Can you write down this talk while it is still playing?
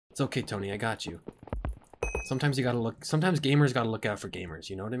It's okay, Tony, I got you. Sometimes you gotta look, sometimes gamers gotta look out for gamers,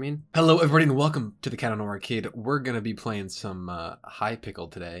 you know what I mean? Hello everybody and welcome to the Cowdino Arcade. We're gonna be playing some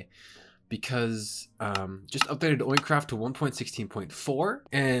Hypixel today because just updated Oinkcraft to 1.16.4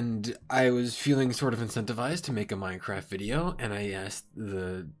 and I was feeling sort of incentivized to make a Minecraft video, and I asked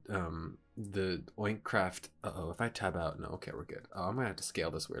the Oinkcraft, if I tab out, no, okay, we're good. Oh, I'm gonna have to scale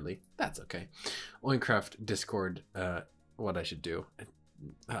this weirdly. That's okay. Oinkcraft Discord, what I should do.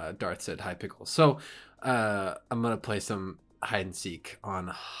 Darth said Hypixel. So I'm gonna play some hide and seek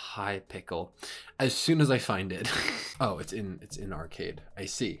on Hypixel as soon as I find it. Oh, it's in arcade. I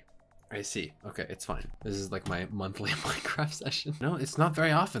see. Okay, it's fine. This is like my monthly Minecraft session. No, it's not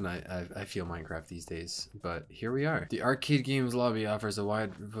very often I feel Minecraft these days, but here we are. The arcade games lobby offers a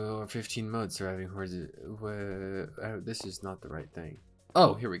wide 15 modes surviving hordes. This is not the right thing.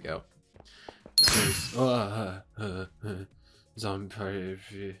 Oh, here we go.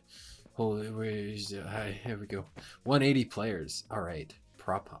 Zombie. Holy, here we go. 180 players. All right.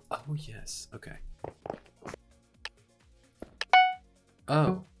 Prop. Oh yes. Okay.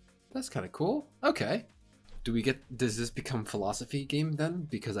 Oh, that's kind of cool. Okay. Does this become philosophy game then?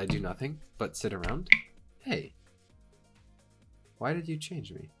 Because I do nothing but sit around? Hey. Why did you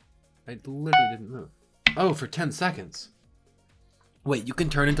change me? I literally didn't move. Oh, for 10 seconds. Wait, you can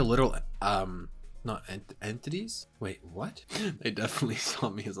turn into little, not entities? Wait, what? They definitely saw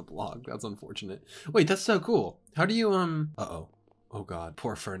me as a block. That's unfortunate. Wait, that's so cool. How do you, uh-oh. Oh god,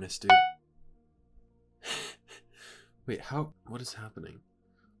 poor furnace, dude. Wait, what is happening?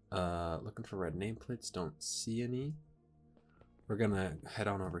 Looking for red nameplates, don't see any. We're gonna head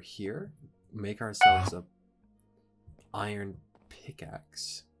on over here, make ourselves a iron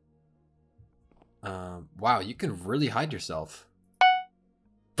pickaxe. Wow, you can really hide yourself.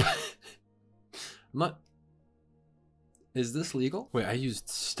 Is this legal? Wait, I used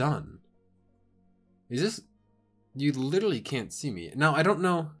stun. Is this? You literally can't see me. Now, I don't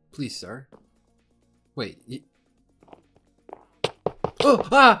know. Please, sir. Wait. Oh,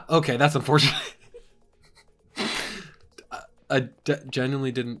 ah! Okay, that's unfortunate. I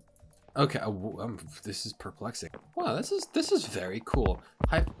genuinely didn't. Okay, this is perplexing. Wow, this is very cool.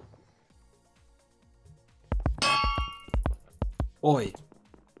 Oi.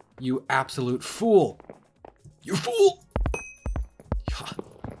 You absolute fool! You fool!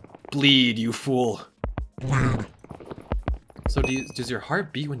 Bleed, you fool! So does your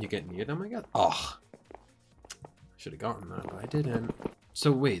heart beat when you get near them? I guess. Oh, should have gotten that, but I didn't.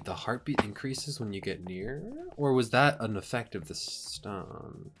 So wait, the heartbeat increases when you get near, or was that an effect of the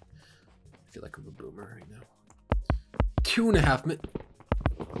stun? I feel like I'm a boomer right now. 2.5 minutes.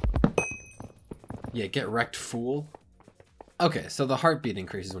 Yeah, get wrecked, fool. Okay, so the heartbeat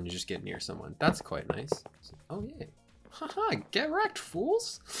increases when you just get near someone. That's quite nice. Oh, yeah. Haha, get wrecked,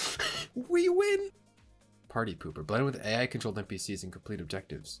 fools. We win. Party pooper. Blend with AI-controlled NPCs and complete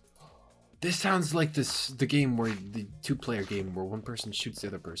objectives. This sounds like the game where the two-player game where one person shoots the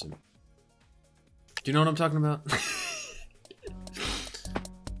other person. Do you know what I'm talking about?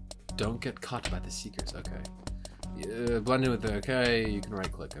 Don't get caught by the seekers. Okay. Blend in with the... Okay, you can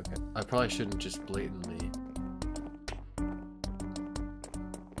right-click. Okay. I probably shouldn't just blatantly...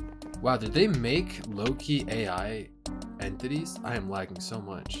 Wow, did they make low-key AI entities? I am lagging so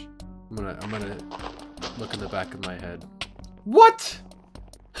much. I'm gonna look in the back of my head. What?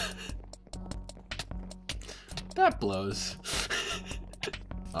 That blows.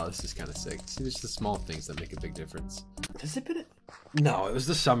 Oh, this is kind of sick. See, there's the small things that make a big difference. Has it been? No, it was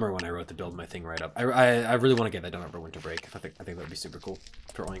the summer when I wrote to build my thing right up. I really want to get that done over winter break. I think that would be super cool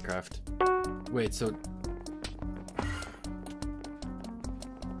for Oinkcraft. Wait, so.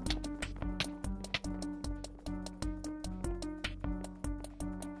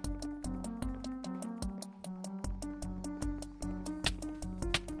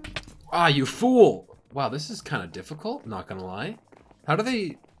 Ah, you fool! Wow, this is kind of difficult, not gonna lie. How do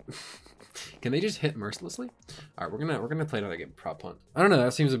they... Can they just hit mercilessly? Alright, we're gonna play another game, Prop Hunt. I don't know,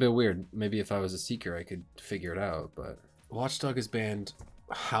 that seems a bit weird. Maybe if I was a seeker I could figure it out, but... Watchdog is banned...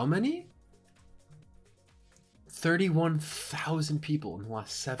 How many? 31,000 people in the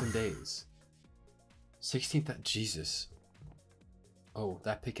last 7 days. 16th... Jesus. Oh,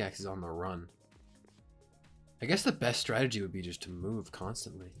 that pickaxe is on the run. I guess the best strategy would be just to move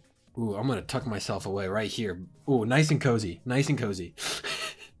constantly. Ooh, I'm gonna tuck myself away right here. Ooh, nice and cozy. Nice and cozy.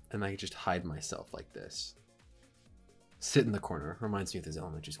 And I can just hide myself like this. Sit in the corner. Reminds me of those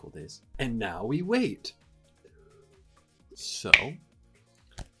elementary school days. And now we wait. So,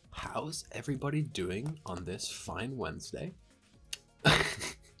 how's everybody doing on this fine Wednesday?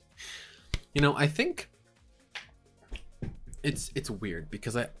 You know, I think it's weird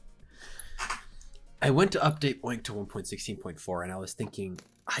because I went to update Oink to 1.16.4 and I was thinking,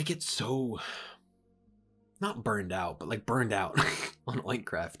 I get so, not burned out, but like burned out on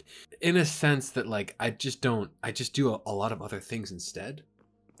Oinkcraft in a sense that like, I just do a lot of other things instead.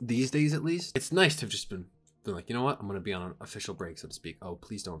 These days, at least. It's nice to have just been like, you know what? I'm going to be on an official break, so to speak. Oh,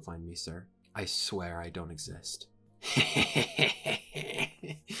 please don't find me, sir. I swear I don't exist.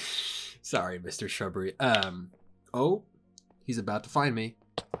 Sorry, Mr. Shrubbery. Oh, he's about to find me.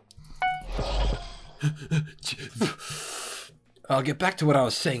 I'll get back to what I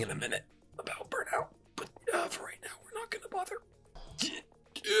was saying in a minute about burnout, but for right now, we're not gonna bother.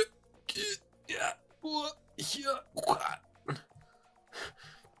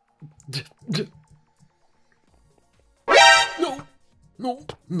 No.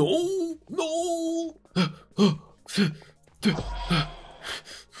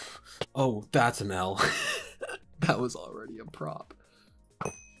 Oh, that's an L. That was already a prop.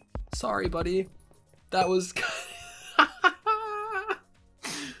 Sorry, buddy. That was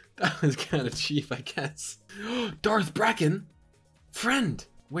that was kind of cheap, I guess. Darth Bracken, friend.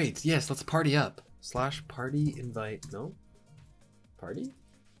 Wait, yes, let's party up. / party invite. No, party.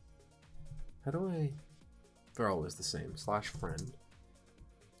 How do I? They're always the same. / friend.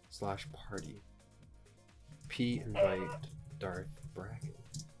 / party. P invite Darth Bracken.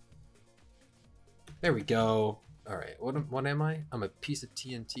 There we go. All right, what am I? I'm a piece of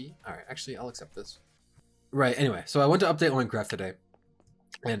TNT. All right, actually, I'll accept this. Right, anyway, so I went to update Oinkcraft today.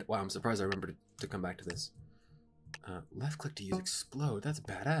 And wow, I'm surprised I remembered to come back to this. Left click to use explode. That's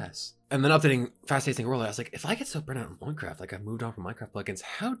badass. And then updating fast async world, I was like, if I get so burnt out on Oinkcraft, like I've moved on from Minecraft plugins,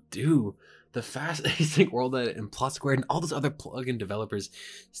 how do the fast async world and Plot Squared and all those other plugin developers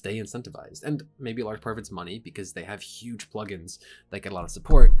stay incentivized? And maybe a large part of it's money because they have huge plugins that get a lot of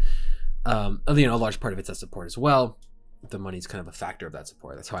support. You know, a large part of it's that support as well. The money's kind of a factor of that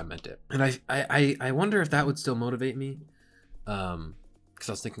support. That's how I meant it. And I wonder if that would still motivate me. Because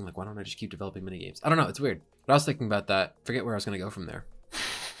I was thinking, like, why don't I just keep developing mini games? I don't know, it's weird. But I was thinking about that. Forget where I was gonna go from there.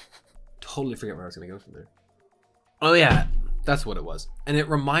 Totally forget where I was gonna go from there. Oh yeah, that's what it was. And it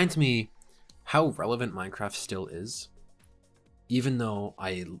reminds me how relevant Minecraft still is. Even though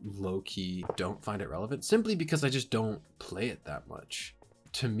I low-key don't find it relevant, simply because I just don't play it that much.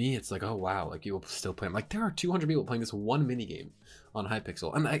 To me, it's like, oh wow, like you will still play. Like there are 200 people playing this one mini game on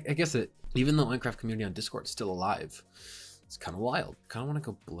Hypixel, and I guess it. Even though Minecraft community on Discord is still alive, it's kind of wild. Kind of want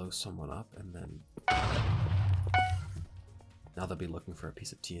to go blow someone up, and then now they'll be looking for a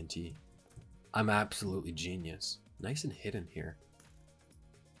piece of TNT. I'm absolutely genius. Nice and hidden here.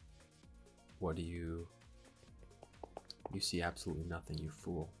 What do you? You see absolutely nothing, you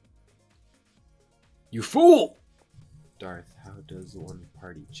fool. You fool! Darth, how does one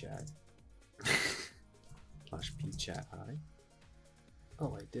party chat? /p chat hi.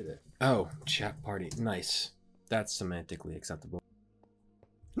 Oh, I did it. Oh, chat party. Nice. That's semantically acceptable.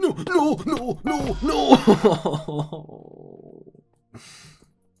 No!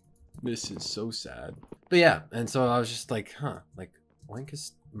 This is so sad. But yeah, and so I was just like, huh, like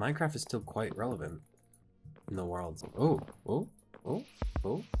Minecraft is still quite relevant in the world. Oh.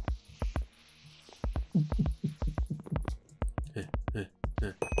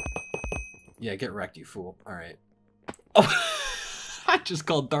 Yeah, get wrecked, you fool. Alright. Oh, I just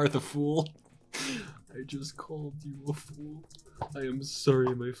called Darth a fool. I just called you a fool. I am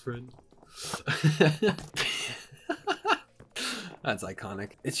sorry, my friend. That's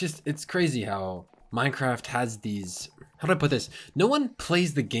iconic. It's crazy how Minecraft has these, how do I put this? No one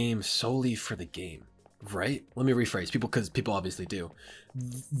plays the game solely for the game, right? Let me rephrase, because people obviously do.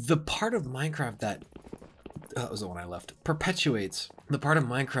 The part of Minecraft that was the one I left, perpetuates the part of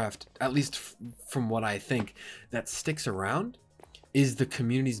Minecraft, at least from what I think, that sticks around is the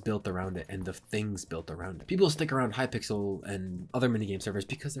communities built around it and the things built around it. People stick around Hypixel and other minigame servers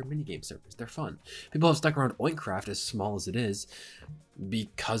because they're minigame servers. They're fun. People have stuck around Oinkcraft, as small as it is,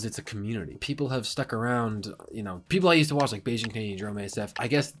 because it's a community. People have stuck around, you know, people I used to watch like Beijing Canadian Jerome ASF, I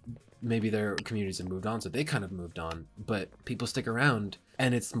guess maybe their communities have moved on, so they kind of moved on, but people stick around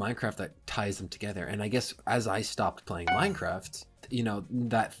and it's Minecraft that ties them together. And I guess as I stopped playing Minecraft, you know,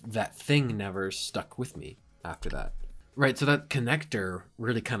 that thing never stuck with me after that. Right, so that connector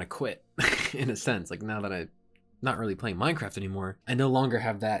really kind of quit in a sense. Like now that I'm not really playing Minecraft anymore, I no longer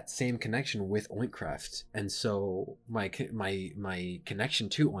have that same connection with Oinkcraft. And so my connection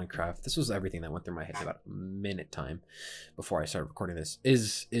to Oinkcraft, this was everything that went through my head about a minute time before I started recording this,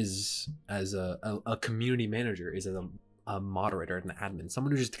 is as a community manager, is as a moderator and an admin,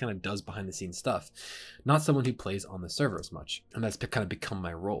 someone who just kind of does behind the scenes stuff, not someone who plays on the server as much. And that's kind of become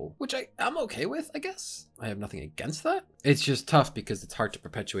my role, which I'm okay with, I guess. I have nothing against that. It's just tough because it's hard to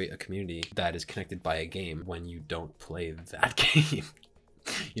perpetuate a community that is connected by a game when you don't play that game.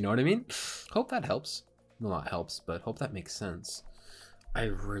 You know what I mean? Hope that helps. Well, not helps, but hope that makes sense. I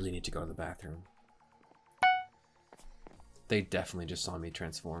really need to go to the bathroom. They definitely just saw me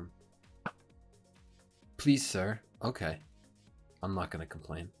transform. Please, sir. Okay. I'm not gonna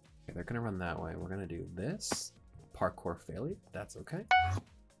complain. Okay, they're gonna run that way. We're gonna do this. Parkour failure. That's okay.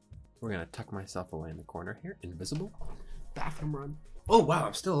 We're gonna tuck myself away in the corner here. Invisible. Bathroom run. Oh, wow.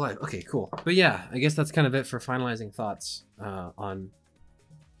 I'm still alive. Okay, cool. But yeah, I guess that's kind of it for finalizing thoughts on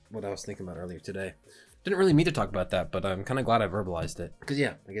what I was thinking about earlier today. Didn't really mean to talk about that, but I'm kind of glad I verbalized it. Because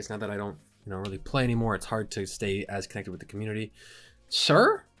yeah, I guess now that I don't, really play anymore, it's hard to stay as connected with the community.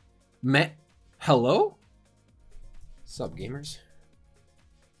 Sir? Hello? Sup, gamers?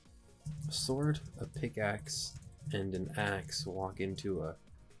 A sword, a pickaxe, and an axe walk into a...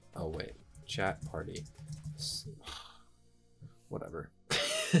 Oh, wait. Chat party. Whatever.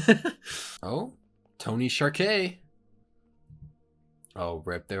 Oh? Tony Sharkey. Oh,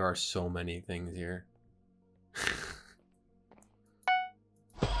 rip. There are so many things here.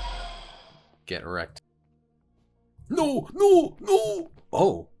 Get wrecked. No! No! No!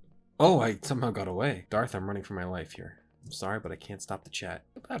 Oh. Oh, I somehow got away. Darth, I'm running for my life here. I'm sorry, but I can't stop the chat.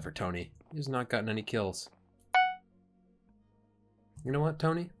 Bad for Tony. He's not gotten any kills. You know what,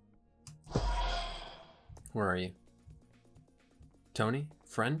 Tony? Where are you? Tony?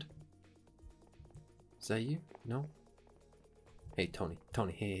 Friend? Is that you? No? Hey, Tony.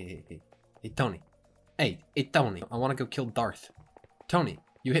 Tony. Hey. Hey, Tony. Hey, Tony. I want to go kill Darth. Tony,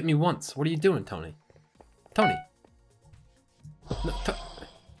 you hit me once. What are you doing, Tony? Tony. No,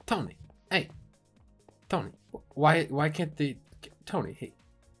 Tony. Hey. Tony. Why can't they... Tony, hey.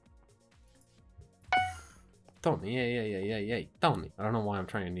 Tony, yeah. Tony. I don't know why I'm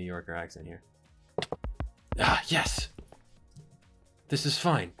trying a New Yorker accent here. Ah, yes. This is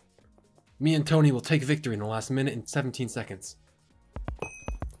fine. Me and Tony will take victory in the last minute and 17 seconds.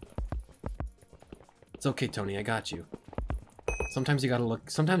 It's okay, Tony, I got you. Sometimes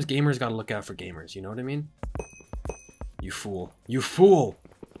gamers gotta look out for gamers, you know what I mean? You fool. You fool!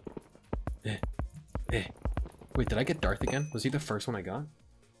 Wait, did I get Darth again? Was he the first one I got?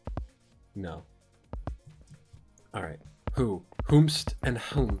 No. Alright. Who? Whomst and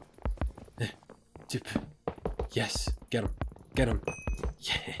whom? Yes. Get him. Get him.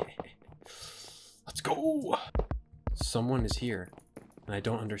 Yeah. Let's go! Someone is here, and I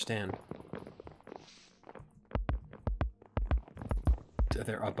don't understand.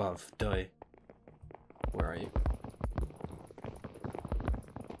 They're above. Duh. Where are you?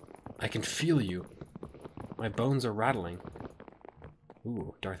 I can feel you. My bones are rattling.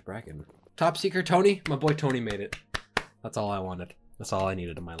 Ooh, Darth Bracken. Top Seeker Tony? My boy Tony made it. That's all I wanted. That's all I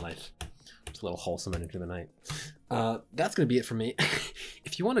needed in my life. Just a little wholesome into the night. That's gonna be it for me.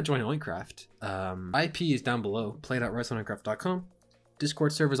 If you want to join Oinkcraft, IP is down below. Play.redstoneoincraft.com.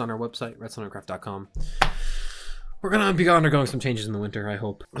 Discord servers on our website, redstoneoincraft.com. We're gonna be undergoing some changes in the winter, I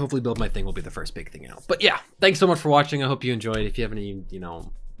hope. Hopefully Build My Thing will be the first big thing out. But yeah, thanks so much for watching. I hope you enjoyed. If you have any,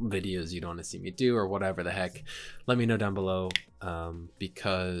 videos you don't want to see me do or whatever the heck, let me know down below,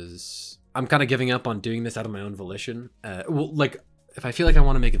 because I'm kind of giving up on doing this out of my own volition. Well, like, if I feel like I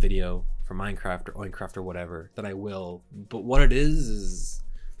want to make a video for Minecraft or Oinkcraft or whatever, then I will. But what it is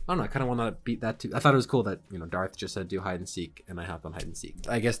I don't know, I kind of want to beat that too. I thought it was cool that, Darth just said do hide and seek, and I hopped on hide and seek.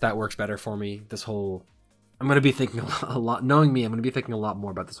 I guess that works better for me. This whole... I'm going to be thinking a lot, knowing me, I'm going to be thinking a lot more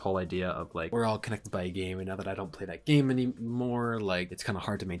about this whole idea of, like, we're all connected by a game, and now that I don't play that game anymore, like, it's kind of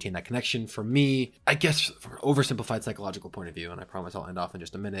hard to maintain that connection for me. I guess from an oversimplified psychological point of view, and I promise I'll end off in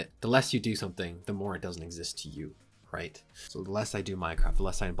just a minute, the less you do something, the more it doesn't exist to you, right? So the less I do Minecraft, the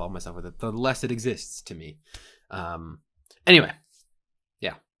less I involve myself with it, the less it exists to me. Anyway,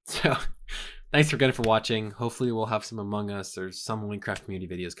 yeah, so... Thanks again for watching. Hopefully we'll have some Among Us or some Oinkcraft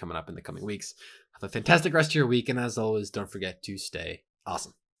community videos coming up in the coming weeks. Have a fantastic rest of your week, and as always, don't forget to stay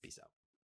awesome.